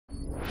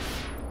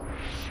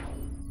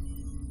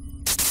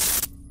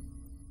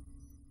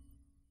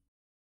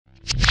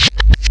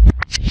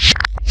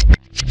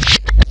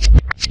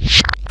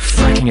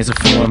fracking is a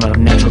form of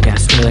natural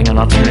gas drilling, an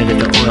alternative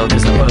to oil,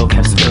 cause the oil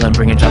kept spilling,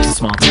 bringing jobs to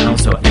small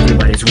towns, so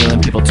everybody's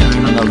willing. People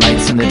turn on the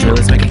lights and the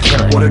drillers make a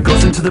killing. Water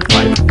goes into the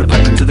pipe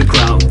into the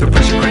ground. The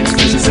pressure cranes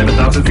fishes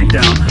 7,000 feet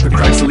down. The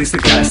cracks release the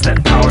gas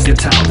that powers your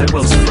town. That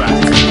well's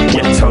fracked,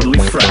 yeah, totally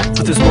fracked.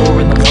 But there's more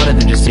in the water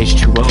than just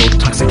H2O.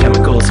 Toxic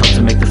chemicals help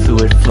to make the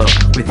fluid flow.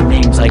 With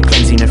names like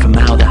benzene and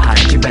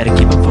formaldehyde, you better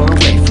keep it far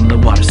away from the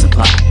water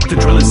supply. The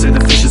drillers say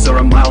the fishes are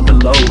a mile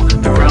below.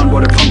 The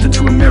groundwater pumped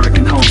into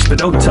American homes, but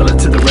don't tell it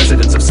to the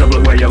residents of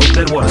Sakellarides.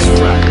 That water's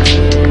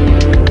fracked.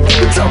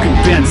 We're talking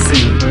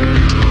benzene.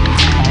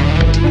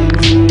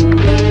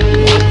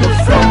 What the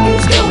fuck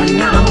is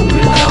going on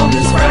with all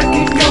this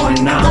fracking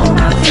going on?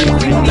 I think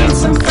we need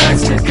some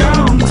facts to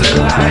come to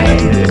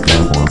light.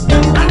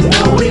 I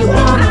know we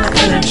want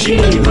energy,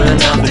 but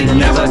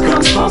nothing ever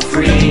comes for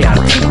free. I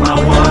think my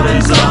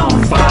water's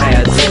on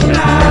fire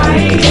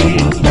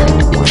tonight.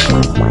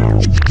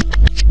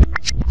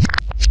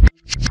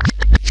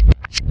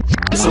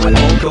 So it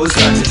all goes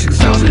back to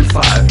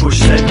 2005. Bush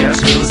said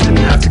gas drillers didn't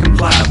have to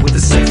comply with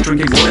the Safe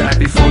Drinking Water Act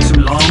before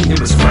too long. It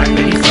was frack,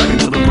 baby, frack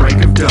until the break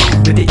of dawn.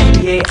 With the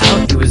EPA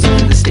out, it was up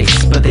to the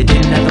states, but they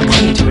didn't have the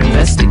money to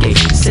investigate.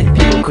 Sick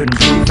people couldn't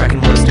prove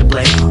fracking was to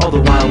blame, all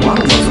the while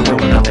water wells were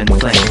rolling up in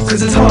flames.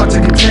 Cause it's hard to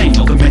contain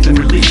all the methane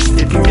released.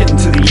 It can get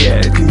into the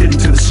air, it can get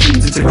into the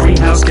streams. It's a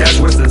greenhouse gas